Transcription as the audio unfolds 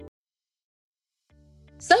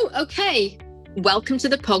Okay, welcome to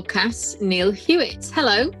the podcast, Neil Hewitt.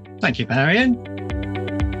 Hello. Thank you, Marion.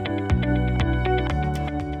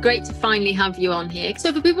 Great to finally have you on here.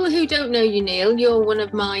 So for people who don't know you, Neil, you're one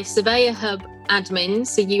of my Surveyor Hub admins.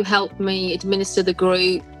 So you help me administer the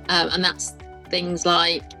group, and that's things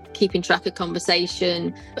like keeping track of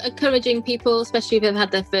conversation, encouraging people, especially if they've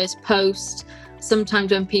had their first post.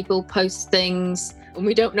 Sometimes when people post things and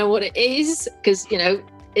we don't know what it is, because,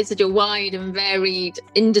 it's such a wide and varied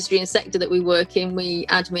industry and sector that we work in, we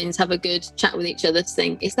admins have a good chat with each other to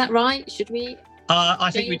think, is that right? Should we? I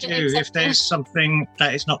think we do. If there's something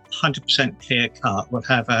that is not 100% clear cut, we'll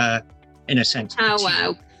have in a sense,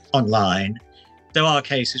 online. There are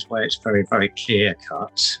cases where it's very, very clear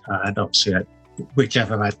cut. And obviously,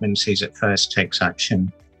 whichever admin sees it first takes action,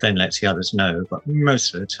 then lets the others know. But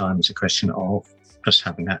most of the time, it's a question of just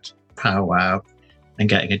having that powwow and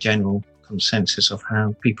getting a general consensus of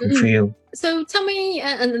how people feel. So tell me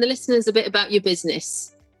and the listeners a bit about your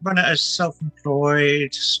business. Run it as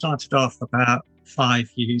self-employed, started off about 5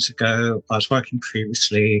 years ago. I was working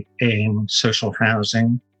previously in social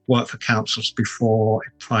housing, worked for councils before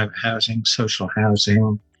in private housing, social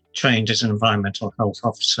housing, trained as an environmental health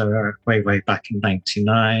officer way back in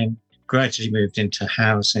 99, gradually moved into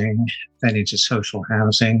housing, then into social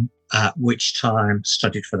housing, at which time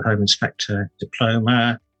studied for the Home Inspector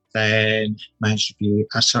diploma, then managed to be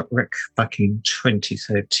asset RIC back in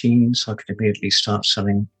 2013, so I could immediately start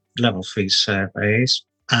selling level 3 surveys.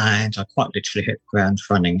 And I quite literally hit the ground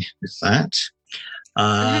running with that.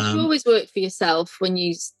 And had you always worked for yourself when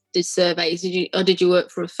you did surveys? Did you work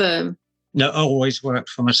for a firm? No, I always worked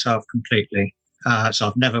for myself completely. So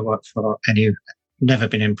I've never worked for never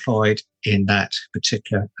been employed in that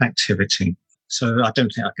particular activity. So I don't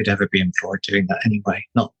think I could ever be employed doing that anyway,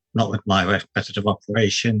 not with my method of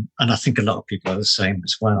operation. And I think a lot of people are the same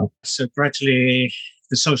as well. So gradually,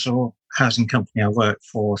 the social housing company I worked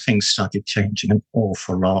for, things started changing an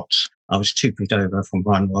awful lot. I was tupied over from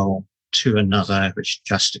one role to another, which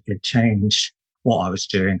drastically changed what I was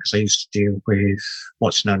doing, because I used to deal with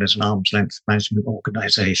what's known as an arm's length management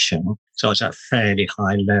organisation. So I was at a fairly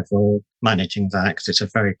high level managing that, because it's a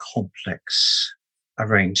very complex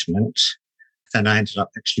arrangement. Then I ended up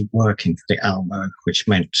actually working for the Almo, which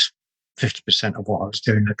meant 50% of what I was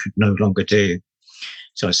doing I could no longer do.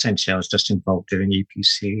 So essentially I was just involved doing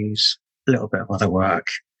EPCs, a little bit of other work.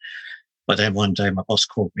 But then one day my boss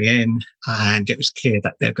called me in and it was clear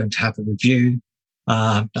that they're going to have a review,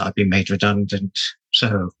 that I'd been made redundant.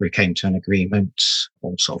 So we came to an agreement,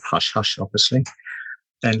 all sort of hush-hush, obviously.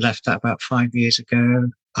 Then left that about 5 years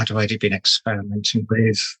ago. I'd already been experimenting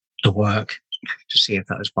with the work to see if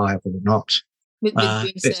that was viable or not. With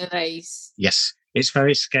doing surveys? Yes. It's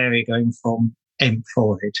very scary going from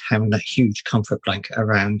employed, having that huge comfort blanket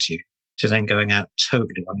around you, to then going out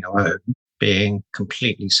totally on your own, being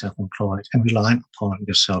completely self-employed and reliant upon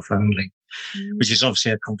yourself only, which is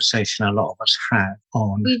obviously a conversation a lot of us have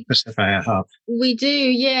on the Surveyor Hub. We do,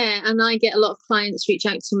 yeah. And I get a lot of clients reach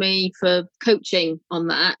out to me for coaching on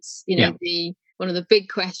that. One of the big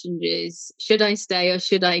questions is, should I stay or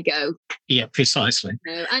should I go? Yeah, precisely.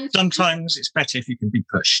 And sometimes it's better if you can be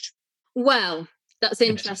pushed. Well, that's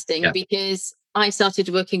interesting because I started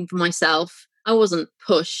working for myself. I wasn't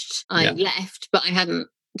pushed. I left, but I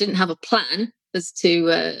didn't have a plan as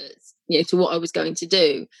to to what I was going to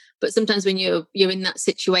do. But sometimes when you're in that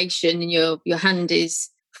situation and your hand is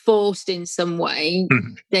forced in some way,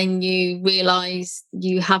 then you realise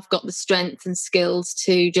you have got the strength and skills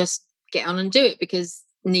to just get on and do it, because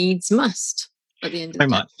needs must at the end of the day.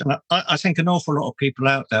 Very much. I think an awful lot of people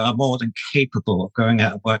out there are more than capable of going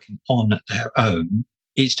out and working on their own.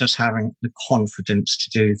 It's just having the confidence to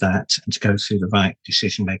do that and to go through the right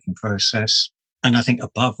decision-making process. And I think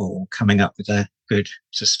above all, coming up with a good,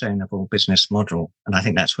 sustainable business model. And I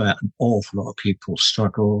think that's where an awful lot of people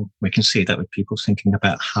struggle. We can see that with people thinking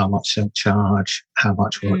about how much they'll charge, how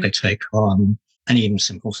much work they take on, and even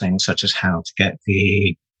simple things such as how to get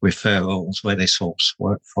the referrals, where they source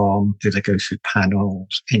work from, do they go through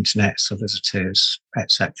panels, internet solicitors,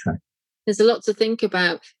 etc. There's a lot to think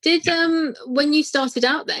about. When you started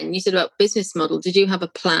out then, you said about business model, did you have a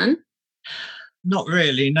plan? Not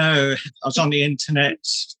really, no. I was on the internet.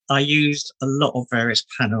 I used a lot of various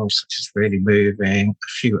panels, such as Really Moving, a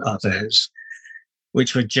few others,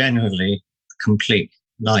 which were generally a complete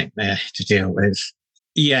nightmare to deal with.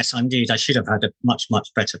 Yes, indeed, I should have had a much,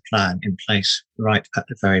 much better plan in place right at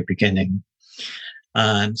the very beginning.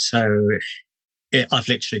 And so I've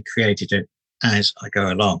literally created it as I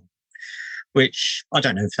go along, which I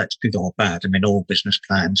don't know if that's good or bad. I mean, all business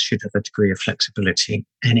plans should have a degree of flexibility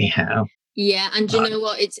anyhow. Yeah, and do you know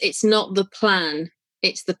what? It's not the plan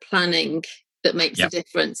it's the planning that makes Yep. the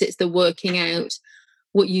difference. It's the working out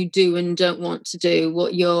what you do and don't want to do,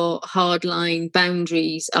 what your hardline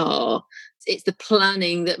boundaries are. It's the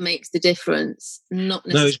planning that makes the difference, not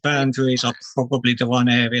necessarily. Those boundaries are probably the one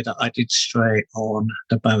area that I did stray on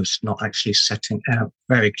the most, not actually setting out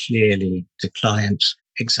very clearly to clients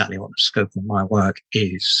exactly what the scope of my work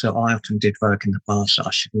is. So I often did work in the past that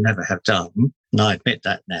I should never have done. And I admit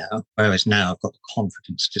that now, whereas now I've got the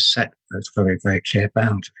confidence to set those very, very clear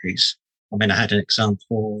boundaries. I mean, I had an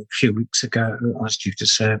example a few weeks ago. I was due to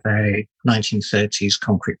survey 1930s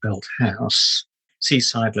concrete built house,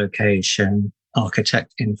 seaside location,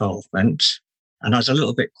 architect involvement. And I was a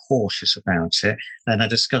little bit cautious about it. Then I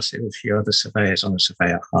discussed it with a few other surveyors on the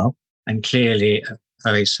Surveyor Hub. And clearly a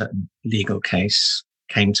very certain legal case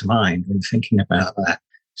came to mind when thinking about that.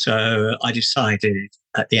 So I decided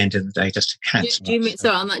at the end of the day just to cancel. Do you mean,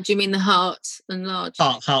 sorry, on that, do you mean the Heart and Large?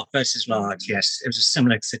 Heart versus Large, yes. It was a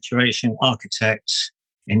similar situation. Architect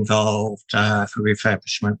involved for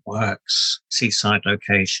refurbishment works, seaside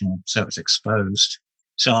location, so it was exposed.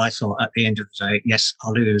 So I thought at the end of the day, yes,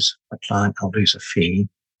 I'll lose a client, I'll lose a fee,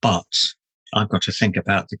 but I've got to think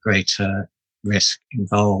about the greater risk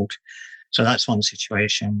involved. So that's one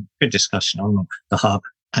situation, good discussion on the hub,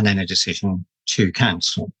 and then a decision to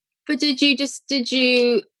cancel. But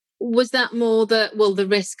was that more that, well, the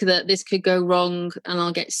risk that this could go wrong and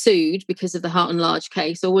I'll get sued because of the Heart and Large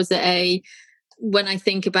case? Or was it when I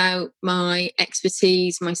think about my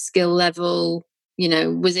expertise, my skill level,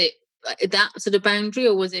 was it that sort of boundary,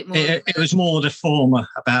 or was it more? It was more the former,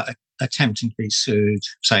 about attempting to be sued,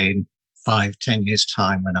 say, in 5-10 years'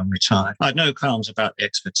 time when I'm retired. I had no qualms about the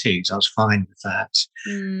expertise. I was fine with that.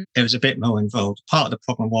 It was a bit more involved. Part of the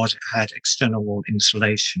problem was it had external wall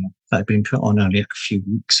insulation that had been put on only a few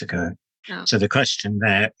weeks ago. Oh. So the question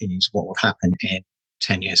there is what will happen in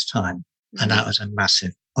 10 years' time? And that was a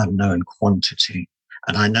massive unknown quantity.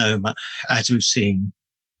 And I know, as we've seen,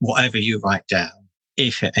 whatever you write down,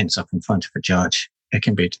 if it ends up in front of a judge, it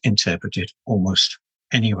can be interpreted almost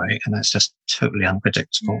anyway. And that's just totally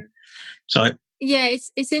unpredictable. So yeah,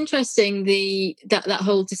 it's interesting, that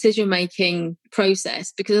whole decision-making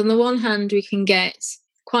process, because on the one hand, we can get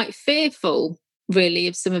quite fearful, really,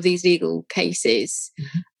 of some of these legal cases.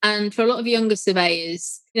 Mm-hmm. And for a lot of younger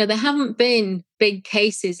surveyors, there haven't been big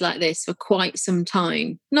cases like this for quite some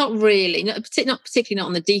time. Not really, not particularly not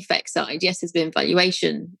on the defect side. Yes, there's been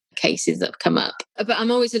valuation cases that have come up. But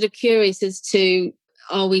I'm always sort of curious as to,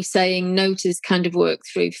 are we saying no to this kind of work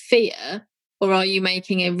through fear? Or are you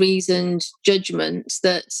making a reasoned judgment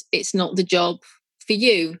that it's not the job for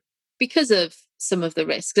you because of some of the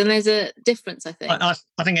risks? And there's a difference, I think. I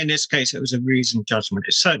think in this case, it was a reasoned judgment.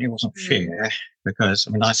 It certainly wasn't fear, because,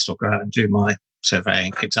 I still go out and do my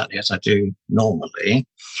surveying exactly as I do normally.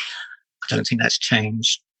 I don't think that's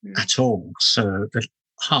changed at all. So the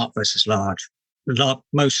Heart versus Large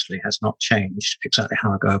mostly has not changed exactly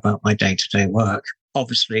how I go about my day-to-day work.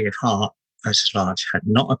 Obviously, if Heart versus Large had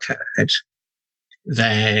not occurred,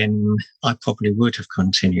 then I probably would have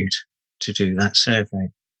continued to do that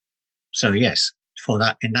survey. So yes,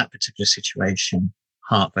 in that particular situation,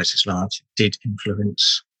 Heart versus Large did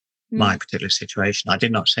influence my particular situation. I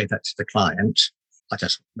did not say that to the client. I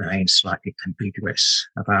just remained slightly ambiguous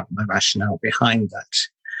about my rationale behind that.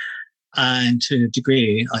 And to a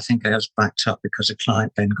degree, I think I was backed up because the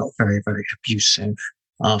client then got very, very abusive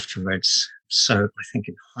afterwards. So I think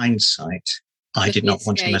in hindsight, I did not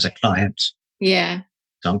want him as a client. Yeah.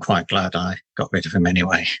 So I'm quite glad I got rid of him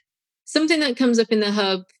anyway. Something that comes up in the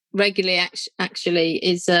hub regularly actually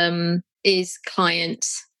is client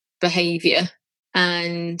behaviour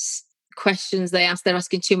and questions they ask. They're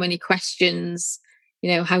asking too many questions.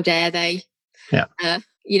 How dare they? Yeah.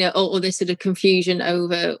 Or this sort of confusion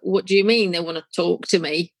over, what do you mean they want to talk to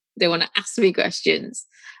me? They want to ask me questions.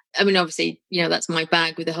 Obviously, that's my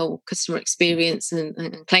bag with the whole customer experience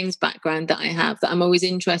and claims background that I have, that I'm always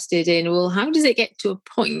interested in. Well, how does it get to a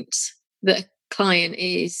point that a client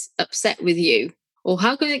is upset with you? Or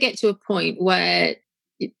how can it get to a point where,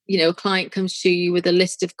 a client comes to you with a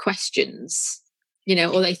list of questions,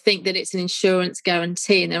 or they think that it's an insurance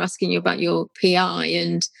guarantee and they're asking you about your PI.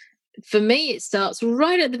 And for me, it starts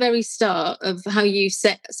right at the very start of how you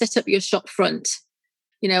set up your shop front.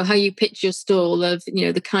 How you pitch your stall of,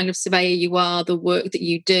 the kind of surveyor you are, the work that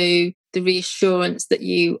you do, the reassurance that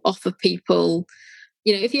you offer people.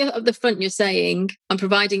 If you're at the front, you're saying, I'm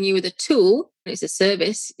providing you with a tool, it's a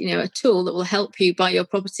service, a tool that will help you buy your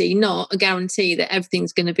property, not a guarantee that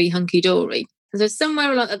everything's going to be hunky-dory. And so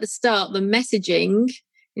somewhere at the start, the messaging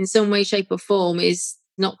in some way, shape or form is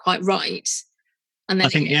not quite right. And then I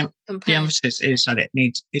think the emphasis is that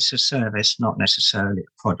it's a service, not necessarily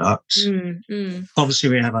a product. Obviously,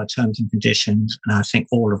 we have our terms and conditions, and I think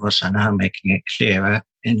all of us are now making it clearer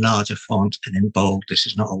in larger font and in bold. This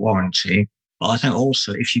is not a warranty. But I think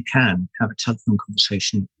also, if you can, have a telephone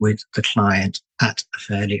conversation with the client at a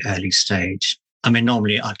fairly early stage. I mean,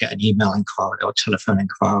 normally I'd get an email inquiry or telephone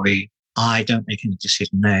inquiry. I don't make any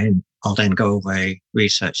decision then. I'll then go away,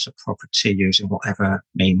 research the property using whatever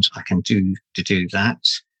means I can do to do that.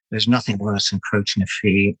 There's nothing worse than quoting a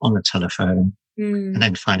fee on the telephone and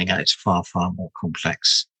then finding out it's far, far more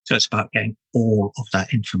complex. So it's about getting all of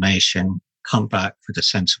that information, come back with a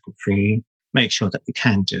sensible fee, make sure that you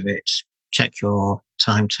can do it, check your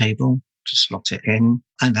timetable to slot it in,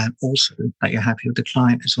 and then also that you're happy with the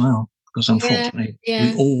client as well. Because unfortunately,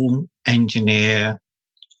 we all engineer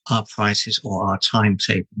our prices or our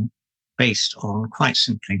timetable based on, quite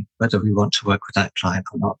simply, whether we want to work with that client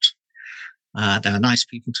or not. There are nice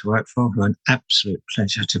people to work for who are an absolute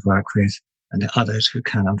pleasure to work with, and there are others who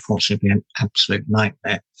can unfortunately be an absolute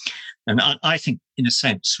nightmare. And I think, in a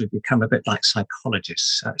sense, we've become a bit like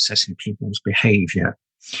psychologists assessing people's behaviour.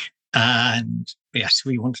 And yes,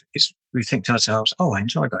 we think to ourselves, oh, I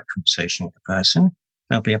enjoyed that conversation with the person.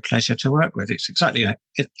 They'll be a pleasure to work with. It's exactly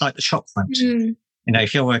like the shop front. You know,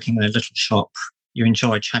 if you're working in a little shop, you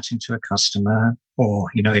enjoy chatting to a customer, or,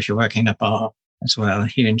 you know, if you're working in a bar as well,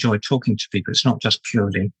 you enjoy talking to people. It's not just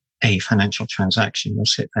purely a financial transaction. You'll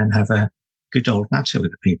sit there and have a good old natter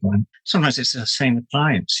with the people. And sometimes it's the same with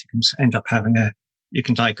clients. You can end up you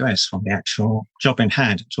can digress from the actual job in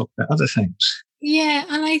hand and talk about other things. Yeah,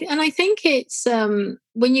 and I think it's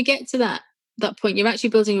when you get to that point, you're actually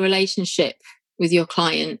building a relationship with your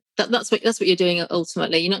client. That's what you're doing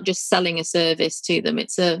ultimately. You're not just selling a service to them.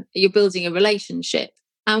 You're building a relationship.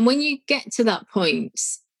 And when you get to that point,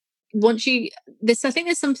 I think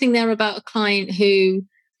there's something there about a client who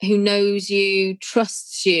knows you,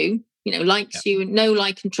 trusts you, likes you. Know,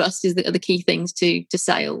 like, and trust are the key things to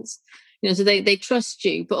sales. So they trust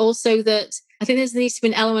you, but also that I think there needs to be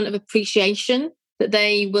an element of appreciation, that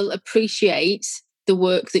they will appreciate the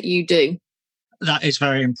work that you do. That is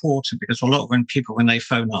very important, because when they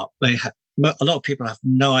phone up, a lot of people have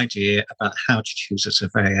no idea about how to choose a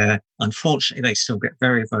surveyor. Unfortunately, they still get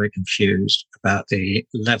very, very confused about the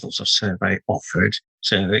levels of survey offered.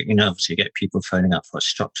 So, obviously you get people phoning up for a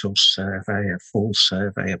structural survey, a full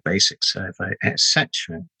survey, a basic survey,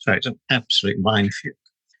 etc. So it's an absolute minefield.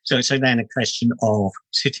 So it's then a question of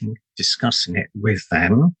sitting, discussing it with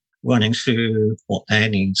them, running through what their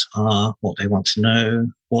needs are, what they want to know,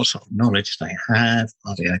 what sort of knowledge they have.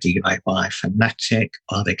 Are they a DIY fanatic?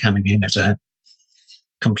 Are they coming in as a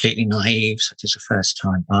completely naive, such as a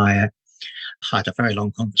first-time buyer? I had a very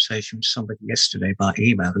long conversation with somebody yesterday by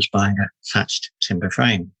email who's buying a thatched timber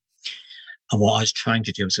frame. And what I was trying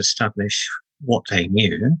to do was establish what they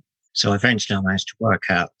knew. So eventually I managed to work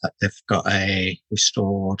out that they've got a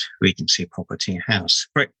restored Regency property house,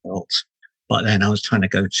 brick built. But then I was trying to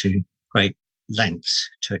go to great lengths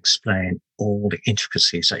to explain all the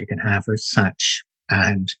intricacies that you can have with thatch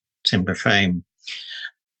and timber frame.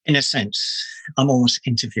 In a sense, I'm almost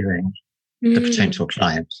interviewing the potential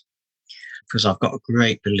client, because I've got a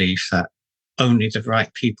great belief that only the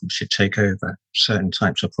right people should take over certain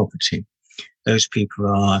types of property. Those people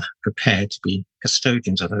are prepared to be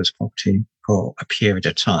custodians of those property for a period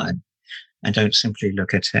of time, and don't simply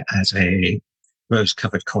look at it as a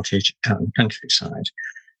rose-covered cottage out in the countryside,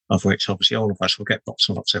 of which obviously all of us will get lots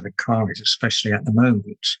and lots of inquiries, especially at the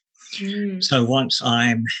moment. So once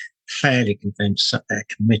I'm fairly convinced that they're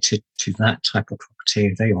committed to that type of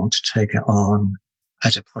property, they want to take it on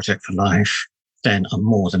as a project for life, then I'm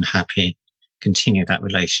more than happy to continue that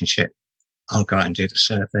relationship. I'll go out and do the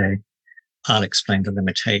survey. I'll explain the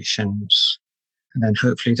limitations, and then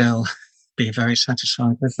hopefully they'll be very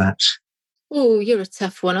satisfied with that. Oh, you're a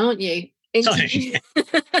tough one, aren't you? Sorry.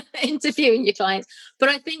 Interviewing your clients. But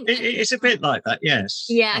I think it's a bit like that, yes.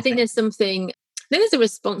 Yeah, I think there's a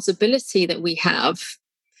responsibility that we have,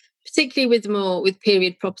 particularly with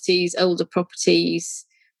period properties, older properties,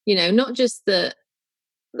 not just that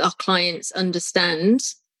our clients understand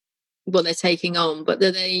what they're taking on, but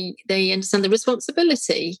that they understand the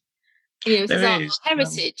responsibility. This is our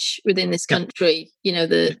heritage within this country,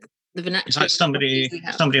 the vernacular. It's like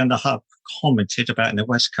somebody on the hub commented about in the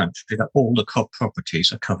West Country that all the COB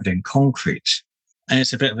properties are covered in concrete. And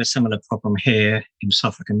it's a bit of a similar problem here in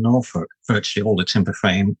Suffolk and Norfolk. Virtually all the timber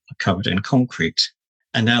frame are covered in concrete,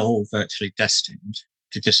 and they're all virtually destined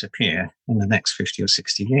to disappear in the next 50 or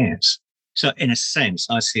 60 years. So in a sense,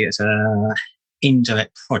 I see it as an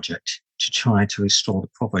indirect project to try to restore the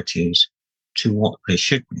properties to what they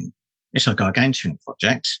should be. It's a gargantuan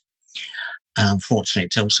project. Unfortunately,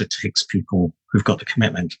 it also takes people who've got the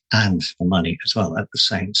commitment and the money as well at the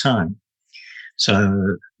same time.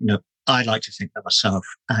 So, I like to think that myself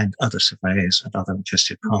and other surveyors and other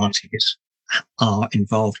interested parties are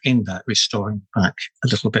involved in that, restoring back a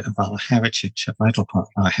little bit of our heritage, a vital part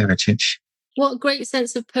of our heritage. What a great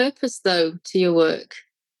sense of purpose, though, to your work.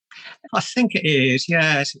 I think it is,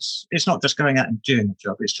 yes. It's not just going out and doing the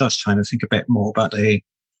job. It's just trying to think a bit more about the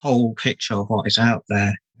whole picture of what is out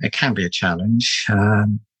there. It can be a challenge.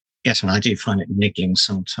 Yes, and I do find it niggling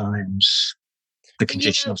sometimes, the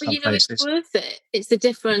condition of some places. It's worth it. It's the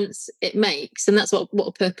difference it makes. And that's what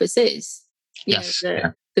a purpose is. Yes,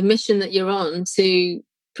 The mission that you're on to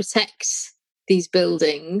protect these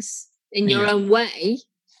buildings in your own way.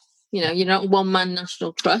 You're not one-man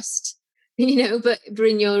national trust, but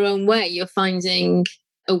in your own way, you're finding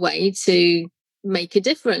a way to make a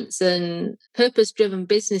difference. And purpose-driven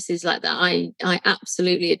businesses like that, I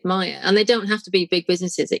absolutely admire. And they don't have to be big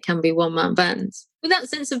businesses. It can be one-man bands. With that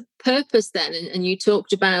sense of purpose then, and you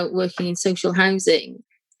talked about working in social housing,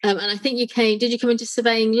 and I think did you come into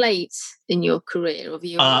surveying late in your career?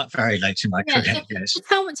 Very late in my career, yes.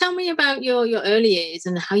 Tell me about your early years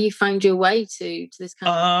and how you found your way to this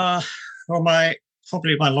kind of... Well,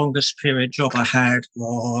 probably my longest period job I had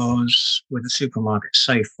was with the supermarket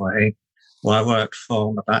Safeway, where I worked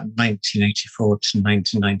from about 1984 to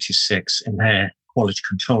 1996 in their quality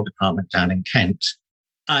control department down in Kent.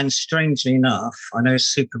 And strangely enough, I know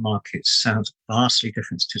supermarkets sounds vastly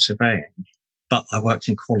different to surveying, but I worked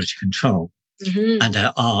in quality control, and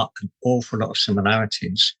there are an awful lot of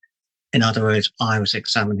similarities. In other words, I was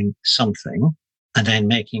examining something and then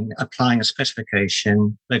applying a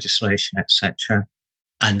specification, legislation, etc.,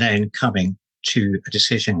 and then coming to a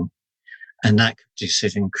decision. And that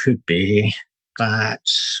decision could be that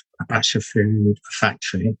a batch of food, a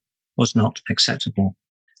factory, was not acceptable.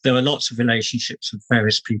 There were lots of relationships with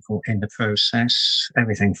various people in the process,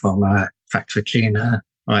 everything from a factory cleaner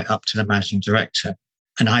right up to the managing director.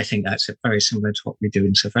 And I think that's very similar to what we do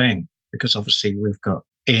in surveying, because obviously we've got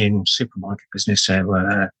in supermarket business, there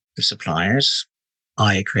were the suppliers.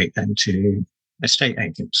 I equate them to estate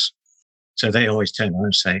agents. So they always turn around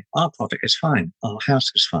and say, our product is fine, our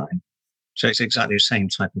house is fine. So it's exactly the same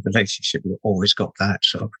type of relationship. You've always got that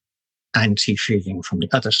sort of anti-feeling from the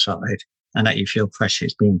other side, and that you feel pressure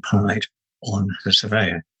is being applied on the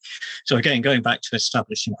surveyor. So again, going back to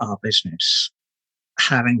establishing our business,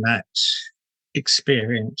 having that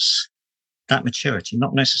experience, that maturity,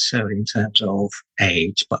 not necessarily in terms of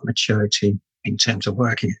age, but maturity in terms of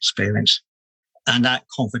working experience, and that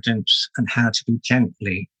confidence and how to be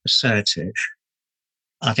gently assertive,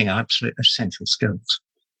 I think are absolute essential skills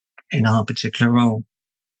in our particular role.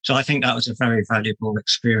 So I think that was a very valuable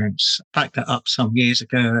experience. Backed that up some years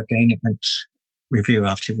ago. Again, it went review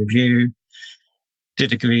after review. Did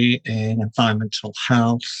a degree in environmental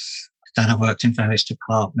health. Then I worked in various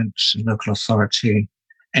departments and local authority.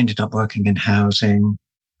 Ended up working in housing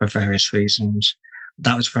for various reasons.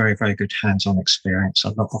 That was very, very good hands-on experience. A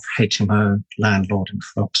lot of HMO, landlord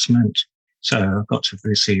enforcement. So I got to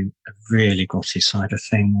really see a really grotty side of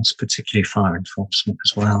things, particularly fire enforcement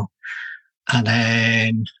as well. And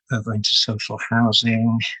then over into social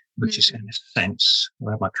housing, which is in a sense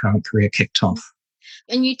where my current career kicked off.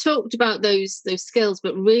 And you talked about those skills,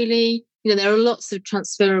 but really, there are lots of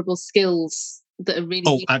transferable skills that are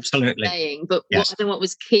really absolutely saying. But yes. I think what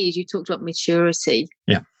was key is you talked about maturity.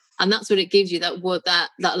 Yeah. And that's what it gives you, that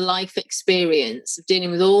life experience of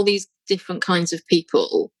dealing with all these different kinds of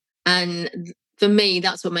people. And for me,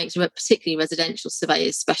 that's what makes particularly residential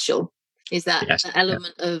surveyors special, is that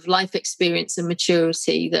element of life experience and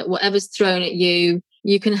maturity, that whatever's thrown at you,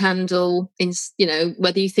 you can handle,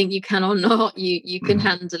 whether you think you can or not, you can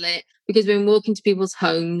handle it. Because when we walk into people's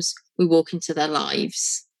homes, we walk into their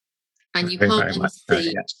lives. And you can't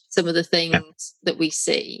unsee some of the things that we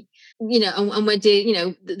see. And we're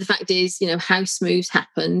doing, the fact is, house moves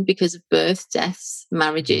happen because of birth, deaths,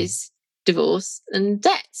 marriages, divorce, and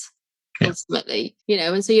debt, ultimately,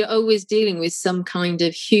 and so you're always dealing with some kind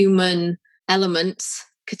of human element,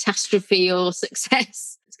 catastrophe or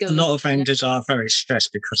success. A lot of vendors are very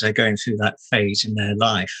stressed because they're going through that phase in their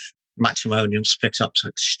life. Matrimonial split-ups are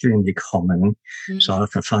extremely common. So I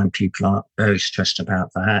often find people are very stressed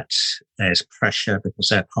about that. There's pressure because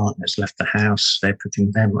their partner's left the house. They're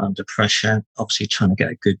putting them under pressure, obviously trying to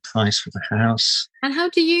get a good price for the house. And how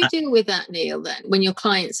do you deal with that, Neil, then, when your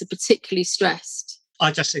clients are particularly stressed?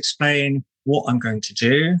 I just explain what I'm going to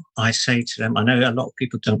do. I say to them, I know a lot of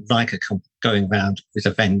people don't like going around with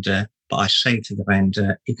a vendor, but I say to the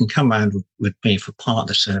vendor, you can come around with me for part of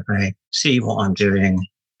the survey, see what I'm doing,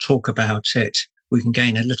 talk about it. We can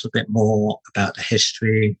gain a little bit more about the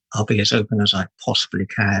history. I'll be as open as I possibly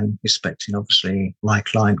can, respecting obviously my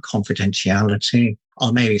client confidentiality.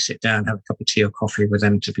 I'll maybe sit down, have a cup of tea or coffee with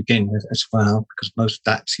them to begin with as well, because most of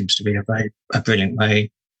that seems to be a brilliant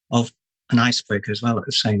way of an icebreaker as well at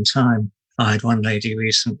the same time. I had one lady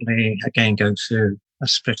recently, again, go through a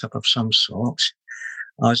split up of some sort.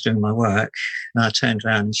 I was doing my work and I turned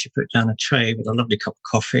around and she put down a tray with a lovely cup of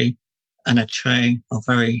coffee and a tray of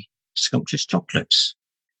very scrumptious chocolates.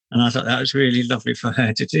 And I thought that was really lovely for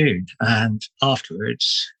her to do. And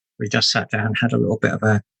afterwards, we just sat down, had a little bit of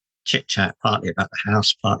a chit chat, partly about the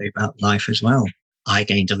house, partly about life as well. I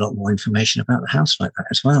gained a lot more information about the house like that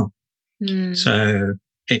as well. So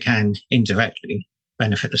it can indirectly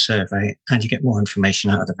benefit the survey, and you get more information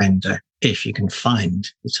out of the vendor if you can find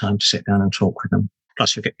the time to sit down and talk with them.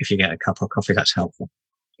 Plus, if you get a cup of coffee, that's helpful.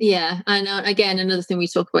 Yeah. And again, another thing we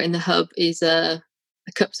talk about in the hub is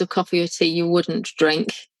cups of coffee or tea you wouldn't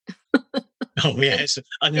drink. Oh, yes.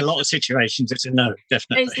 And in a lot of situations, it's a no,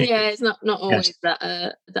 definitely. It's not always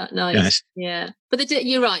that nice. Yes. Yeah. But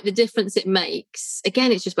you're right, the difference it makes,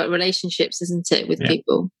 again, it's just about relationships, isn't it, with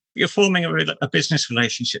people? You're forming a business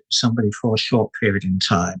relationship with somebody for a short period in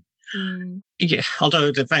time. Yeah,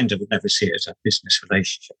 although the vendor would never see it as a business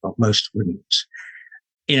relationship, but most wouldn't.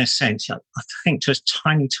 In a sense, I think to a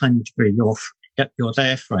tiny, tiny degree, you're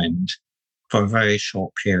their friend for a very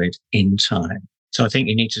short period in time. So I think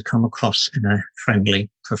you need to come across in a friendly,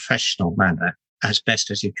 professional manner as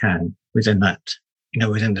best as you can within that,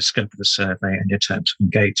 within the scope of the survey and your terms of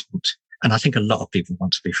engagement. And I think a lot of people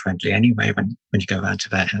want to be friendly anyway when you go around to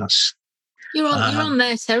their house. You're on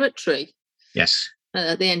their territory. Yes.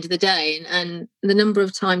 At the end of the day. And the number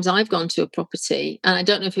of times I've gone to a property, and I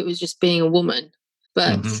don't know if it was just being a woman,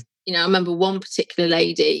 but, I remember one particular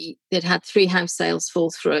lady that had 3 house sales fall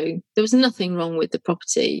through. There was nothing wrong with the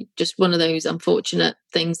property, just one of those unfortunate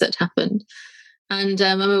things that happened. And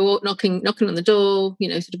I remember knocking on the door,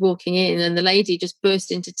 sort of walking in, and the lady just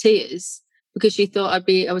burst into tears because she thought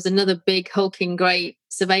I was another big, hulking, great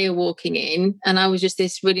surveyor walking in, and I was just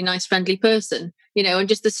this really nice, friendly person, and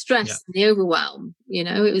just the stress and the overwhelm,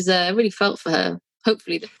 it was really felt for her.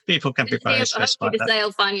 Hopefully, people can be very stressed by that. The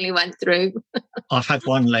sale finally went through. I've had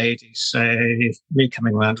one lady say, me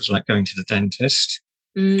coming around was like going to the dentist.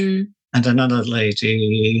 And another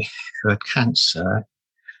lady who had cancer,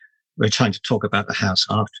 we were trying to talk about the house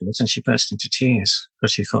afterwards, and she burst into tears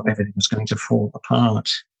because she thought everything was going to fall apart.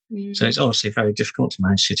 So it's obviously very difficult to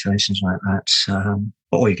manage situations like that.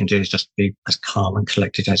 But all you can do is just be as calm and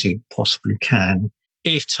collected as you possibly can.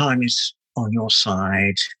 If time is on your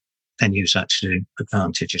side, then use that to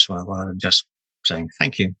advantage as well, rather than just saying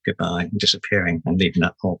thank you, goodbye, and disappearing and leaving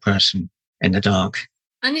that poor person in the dark.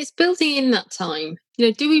 And it's building in that time.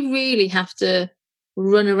 Do we really have to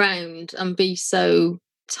run around and be so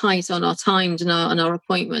tight on our times and our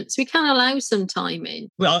appointments? We can allow some time in.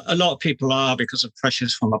 Well, a lot of people are because of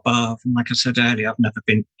pressures from above. And like I said earlier, I've never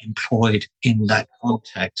been employed in that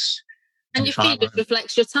context. And your fee just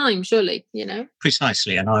reflects your time, surely,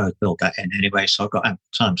 Precisely. And I would build that in anyway. So I've got ample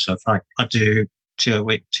time. So if I do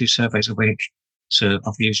 2 surveys a week, so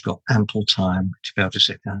I've usually got ample time to be able to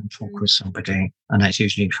sit down and talk with somebody. And that's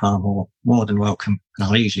usually far more than welcome. And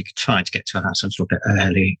I'll usually try to get to a house a little bit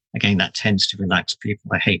early. Again, that tends to relax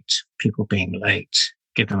people. I hate people being late.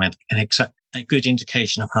 Give them a good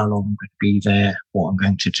indication of how long I'm going to be there, what I'm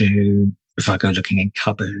going to do. If I go looking in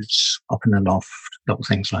cupboards, up in the loft, little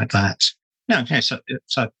things like that. So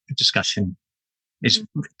a discussion is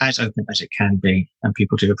as open as it can be, and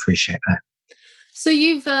people do appreciate that. So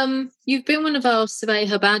you've been one of our Survey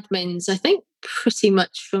Hub admins, I think, pretty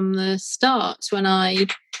much from the start when I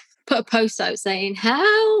put a post out saying,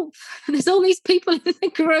 help, there's all these people in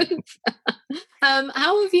the group.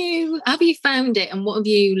 How have you found it, and what have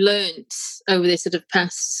you learnt over this sort of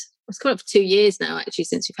past, it's coming up for 2 years now, actually,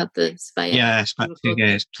 since you've had the surveyor? Yeah, it's about 2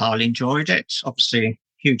 years. I enjoyed it. Obviously,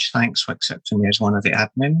 huge thanks for accepting me as one of the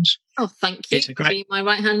admins. Oh, thank you for being my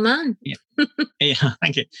right-hand man. Yeah,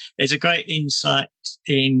 thank you. It's a great insight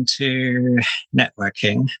into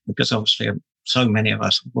networking because obviously so many of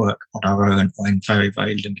us work on our own or in very,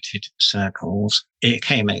 very limited circles. It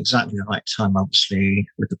came at exactly the right time, obviously,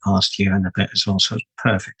 with the past year and a bit as well. So it's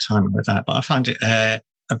perfect timing with that. But I find it a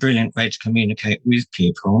brilliant way to communicate with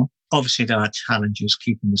people. Obviously, there are challenges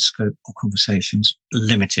keeping the scope of conversations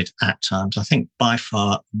limited at times. I think by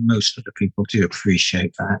far most of the people do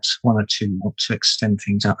appreciate that. 1 or 2 want to extend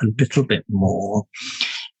things out a little bit more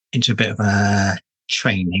into a bit of a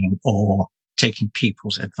training or taking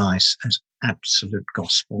people's advice as absolute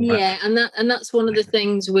gospel. Yeah, and that's one of the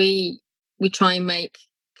things we try and make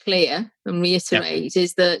clear and reiterate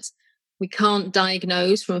is that we can't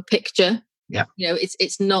diagnose from a picture. Yeah.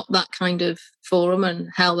 It's not that kind of forum, and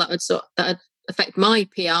how that would affect my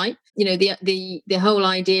PI. The whole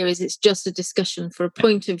idea is it's just a discussion for a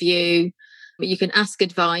point of view. You can ask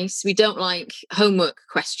advice. We don't like homework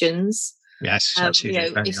questions. Yes, that's usually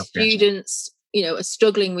very if obvious. students are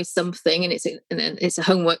struggling with something and it's a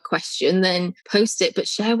homework question, then post it, but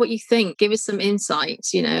share what you think. Give us some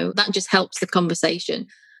insights. That just helps the conversation,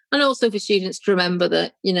 and also for students to remember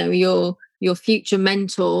that your future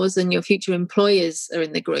mentors and your future employers are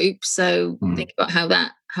in the group. So think about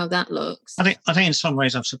how that looks. I think in some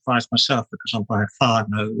ways I've surprised myself, because I'm by far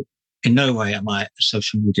in no way am I a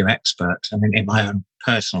social media expert. I mean, in my own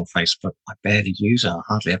personal Facebook, I barely use it. I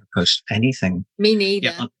hardly ever post anything. Me neither.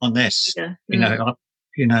 Yeah, on this. As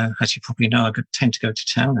you probably know, I tend to go to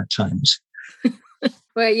town at times.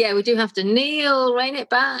 Well, yeah, we do have to kneel, rein it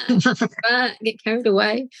back, get carried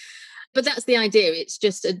away. But that's the idea. It's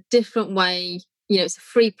just a different way. It's a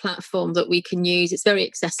free platform that we can use. It's very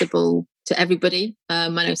accessible to everybody. I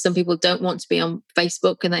know some people don't want to be on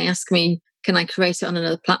Facebook, and they ask me, can I create it on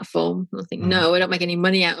another platform? And I think, no, I don't make any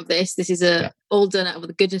money out of this. This is all done out of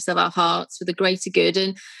the goodness of our hearts for the greater good.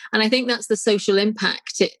 And I think that's the social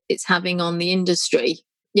impact it's having on the industry.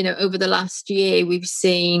 Over the last year, we've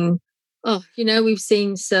seen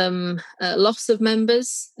some loss of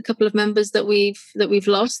members, a couple of members that we've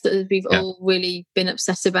lost, that we've all really been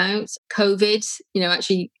upset about. COVID,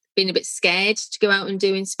 actually being a bit scared to go out and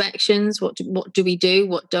do inspections. What do we do?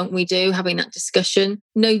 What don't we do? Having that discussion.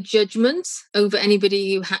 No judgment over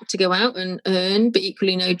anybody who had to go out and earn, but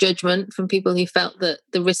equally no judgment from people who felt that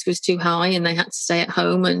the risk was too high and they had to stay at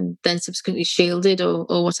home and then subsequently shielded or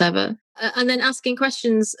whatever. And then asking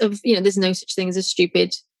questions of, there's no such thing as a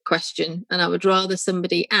stupid question. And I would rather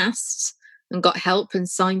somebody asked and got help and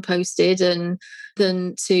signposted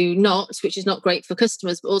than to not, which is not great for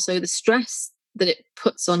customers, but also the stress that it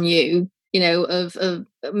puts on you, of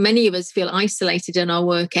many of us feel isolated in our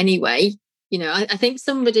work anyway. I think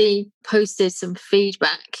somebody posted some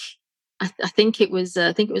feedback. I think it was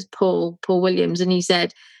Paul Williams, and he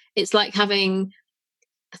said it's like having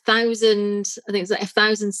 1,000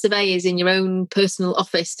 surveyors in your own personal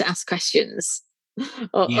office to ask questions,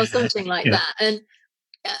 or something like that. And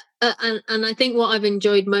I think what I've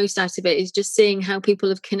enjoyed most out of it is just seeing how people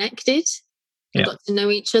have connected. Got to know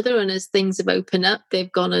each other, and as things have opened up, they've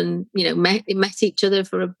gone and met each other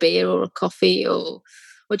for a beer or a coffee, or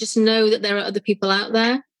just know that there are other people out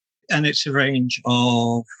there. And it's a range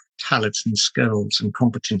of talents and skills and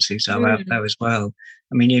competencies that are out there as well.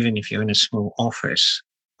 I mean, even if you're in a small office,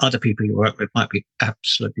 other people you work with might be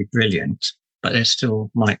absolutely brilliant, but there still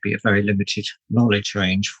might be a very limited knowledge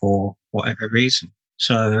range for whatever reason.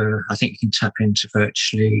 So I think you can tap into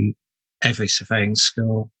virtually every surveying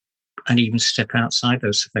skill, and even step outside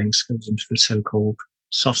those surveying skills into the so-called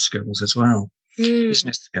soft skills as well.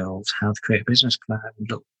 Business skills, how to create a business plan,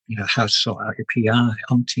 how to sort out your PI,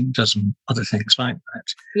 umpteen dozen other things like that.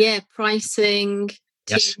 Yeah, pricing,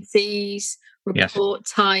 T&Cs, report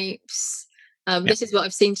types. This is what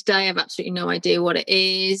I've seen today. I've absolutely no idea what it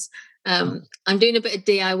is. I'm doing a bit of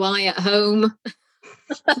DIY at home.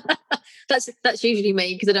 That's usually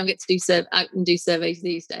me, because I don't get to do surveys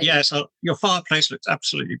these days. Yeah, so your fireplace looks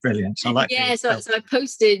absolutely brilliant. I like. Yeah, so I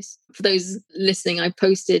posted, for those listening, I've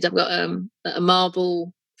got a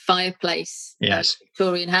marble fireplace,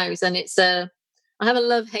 Victorian house, and it's I have a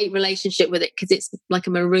love-hate relationship with it, because it's like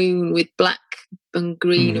a maroon with black and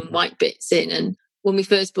green and white bits in. And when we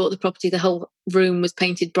first bought the property, the whole room was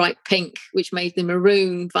painted bright pink, which made the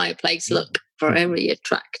maroon fireplace look very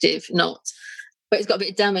attractive. But it's got a bit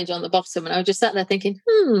of damage on the bottom. And I was just sat there thinking,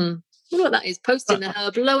 I wonder what that is. Posting the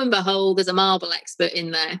herb. Lo and behold, there's a marble expert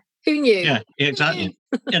in there. Who knew? Yeah, exactly.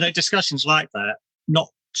 Discussions like that, not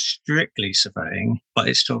strictly surveying, but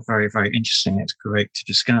it's still very, very interesting. It's great to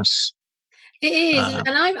discuss. It is.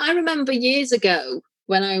 And I remember years ago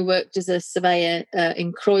when I worked as a surveyor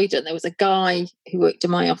in Croydon, there was a guy who worked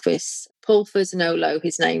in my office, Paul Fusnolo,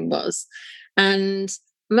 his name was. And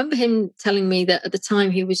I remember him telling me that at the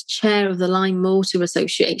time he was chair of the Lime Mortar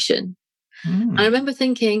Association. And I remember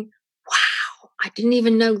thinking, wow, I didn't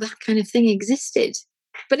even know that kind of thing existed.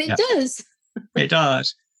 But it does. It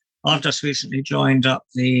does. I've just recently joined up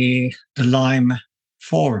the Lime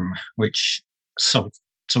Forum, which till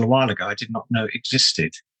a while ago I did not know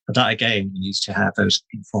existed. But that again, we used to have those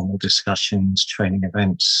informal discussions, training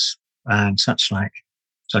events and such like.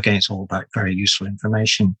 So again, it's all about very useful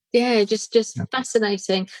information. Yeah, just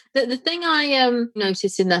fascinating. The thing I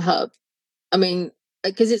noticed in the hub, I mean,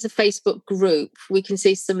 because it's a Facebook group, we can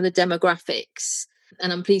see some of the demographics.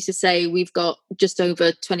 And I'm pleased to say we've got just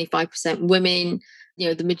over 25% women.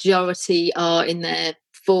 The majority are in their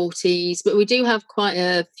 40s, but we do have quite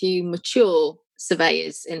a few mature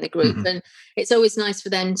surveyors in the group. Mhm. And it's always nice for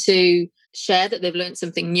them to share that they've learned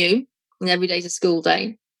something new, and every day's a school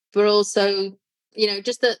day, but also,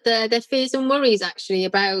 just that their fears and worries actually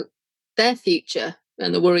about their future,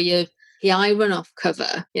 and the worry of the I runoff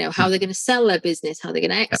cover, how they're going to sell their business, how they're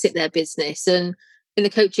going to exit their business. And in the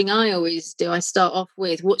coaching I always do, I start off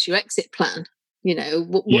with, what's your exit plan?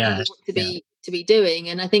 What do you Yes. want to be doing?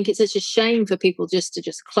 And I think it's such a shame for people just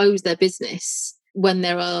to close their business when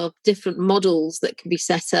there are different models that can be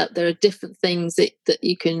set up. There are different things that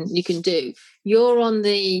you can do. You're on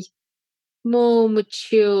the more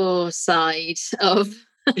mature side of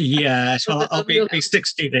Yes. Well, I'll of your, be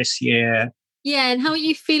 60 this year. yeah. And how are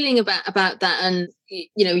you feeling about that and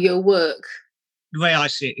your work? The way I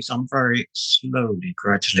see it is I'm very slowly,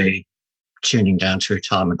 gradually tuning down to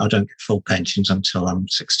retirement. I don't get full pensions until I'm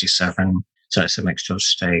 67. So it's a mixture of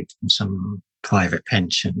state and some private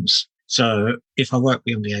pensions. So if I work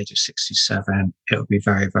beyond the age of 67, it'll be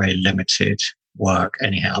very, very limited work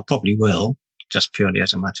anyhow. I probably will, just purely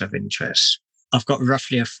as a matter of interest. I've got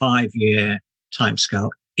roughly a 5-year timescale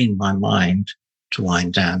in my mind to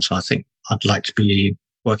wind down. So I think I'd like to be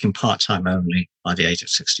working part-time only by the age of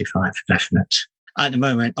 65, definite. At the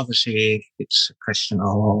moment, obviously, it's a question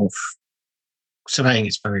of surveying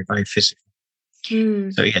is very, very physical.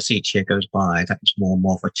 So yes, each year goes by, that's more and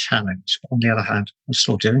more of a challenge. But on the other hand, I'm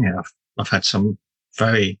still doing it. I've had some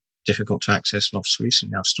very difficult to access lofts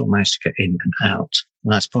recently. I've still managed to get in and out.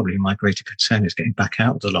 And that's probably my greater concern, is getting back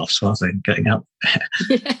out of the lofts rather than getting out there.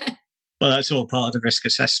 Yeah. Well, that's all part of the risk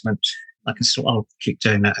assessment. I'll keep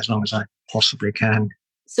doing that as long as I possibly can.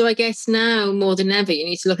 So I guess now more than ever, you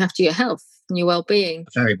need to look after your health and your well-being.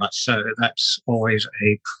 Very much so. That's always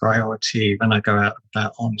a priority when I go out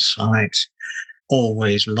about on site.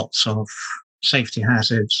 Always lots of safety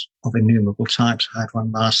hazards of innumerable types. I had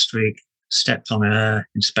one last week, stepped on a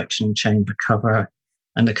inspection chamber cover,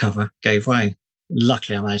 and the cover gave way.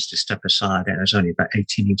 Luckily, I managed to step aside. It was only about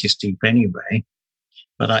 18 inches deep anyway.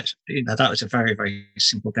 But that was a very, very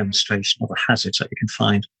simple demonstration of a hazard that you can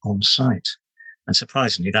find on site. And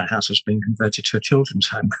surprisingly, that house was being converted to a children's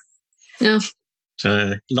home. Yeah.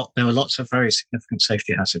 So there were lots of very significant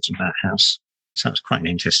safety hazards in that house. So it was quite an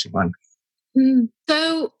interesting one.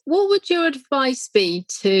 So what would your advice be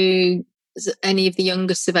to any of the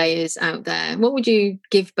younger surveyors out there? What would you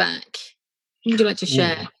give back? What would you like to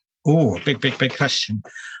share? Big question.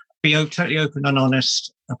 Be totally open and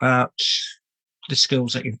honest about the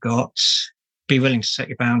skills that you've got. Be willing to set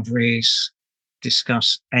your boundaries.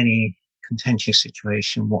 Discuss any contentious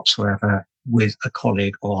situation whatsoever with a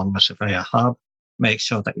colleague or on the surveyor hub. Make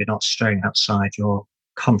sure that you're not straying outside your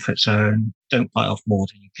comfort zone. Don't bite off more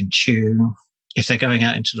than you can chew. If they're going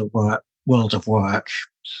out into the world of work,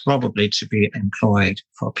 probably to be employed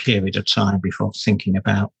for a period of time before thinking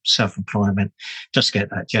about self-employment, just get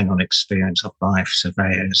that general experience of life,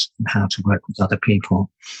 surveyors, and how to work with other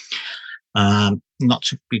people. Not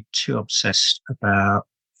to be too obsessed about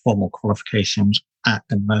formal qualifications at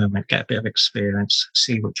the moment. Get a bit of experience,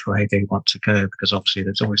 see which way they want to go, because obviously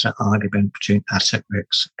there's always that argument between asset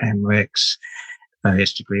RICS, MRICS,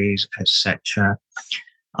 various degrees, etc.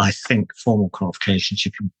 I think formal qualifications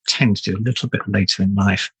you can tend to do a little bit later in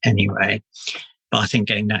life anyway. But I think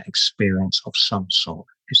getting that experience of some sort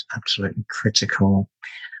is absolutely critical.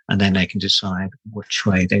 And then they can decide which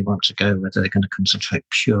way they want to go, whether they're going to concentrate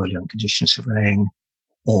purely on condition surveying,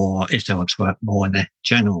 or if they want to work more in the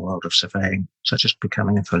general world of surveying, such as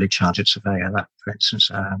becoming a fully chartered surveyor. That, for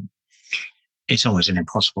instance, it's always an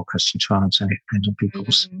impossible question to answer. It depends on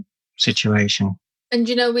people's situation. And,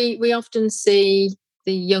 we often see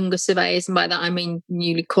the younger surveyors, and by that I mean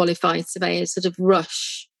newly qualified surveyors, sort of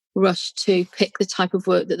rush to pick the type of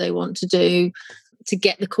work that they want to do, to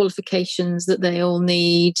get the qualifications that they all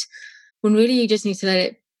need, when really you just need to let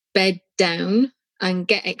it bed down and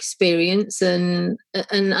get experience. And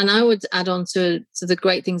I would add on to the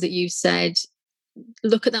great things that you said,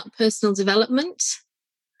 look at that personal development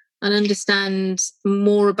and understand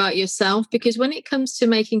more about yourself, because when it comes to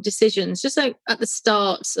making decisions, just like at the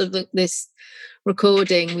start of this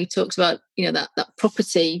recording, we talked about, that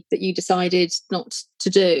property that you decided not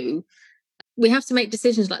to do. We have to make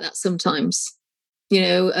decisions like that sometimes,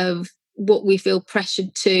 of what we feel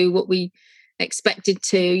pressured to, what we expected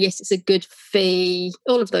to. Yes, it's a good fee,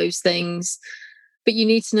 all of those things, but you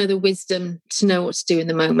need to know the wisdom to know what to do in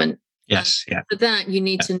the moment. Yes, yeah. For that, you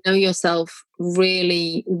need to know yourself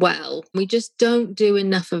really well. We just don't do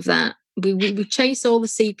enough of that. We chase all the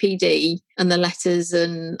CPD and the letters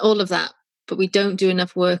and all of that, but we don't do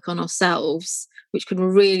enough work on ourselves, which can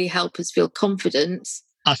really help us feel confident.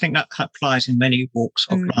 I think that applies in many walks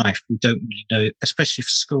of life. We don't really know, especially for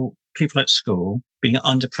school, people at school, being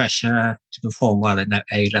under pressure to perform well in their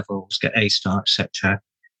A levels, get A star, etc.,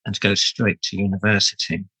 and to go straight to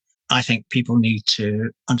university. I think people need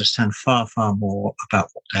to understand far, far more about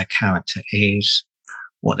what their character is,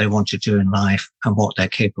 what they want to do in life, and what they're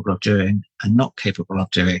capable of doing and not capable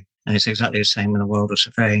of doing. And it's exactly the same in the world of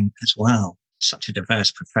surveying as well. Such a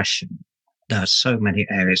diverse profession. There are so many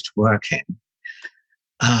areas to work in.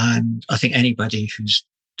 And I think anybody who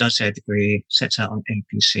does their degree, sets out on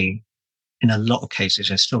APC, in a lot of cases,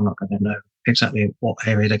 they're still not going to know exactly what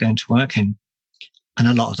area they're going to work in. And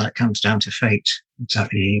a lot of that comes down to fate,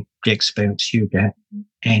 exactly the experience you get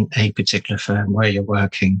in a particular firm where you're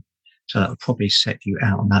working. So that will probably set you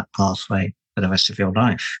out on that pathway for the rest of your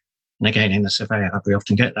life. And again, in the surveyor hub, we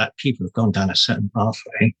often get that people have gone down a certain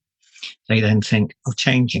pathway. They then think of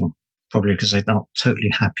changing, probably because they're not totally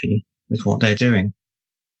happy with what they're doing.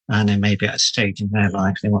 And then maybe at a stage in their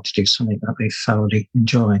life, they want to do something that they thoroughly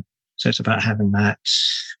enjoy. So it's about having that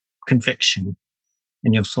conviction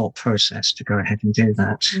in your thought process to go ahead and do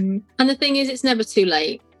that. And the thing is, it's never too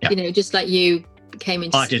late. Yeah. You know, just like you came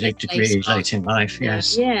into... I did a degree late in life,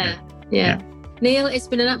 yes. Yeah. Neil, it's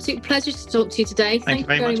been an absolute pleasure to talk to you today. Thank you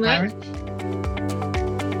very much, Mary.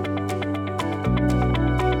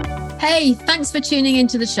 Hey, thanks for tuning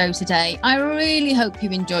into the show today. I really hope you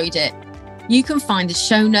enjoyed it. You can find the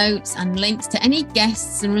show notes and links to any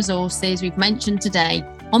guests and resources we've mentioned today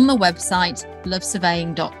on the website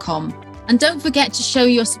lovesurveying.com. And don't forget to show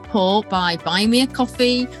your support by buying me a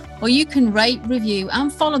coffee, or you can rate, review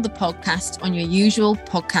and follow the podcast on your usual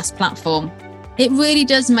podcast platform. It really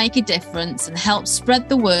does make a difference and helps spread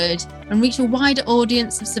the word and reach a wider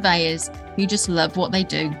audience of surveyors who just love what they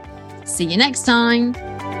do. See you next time.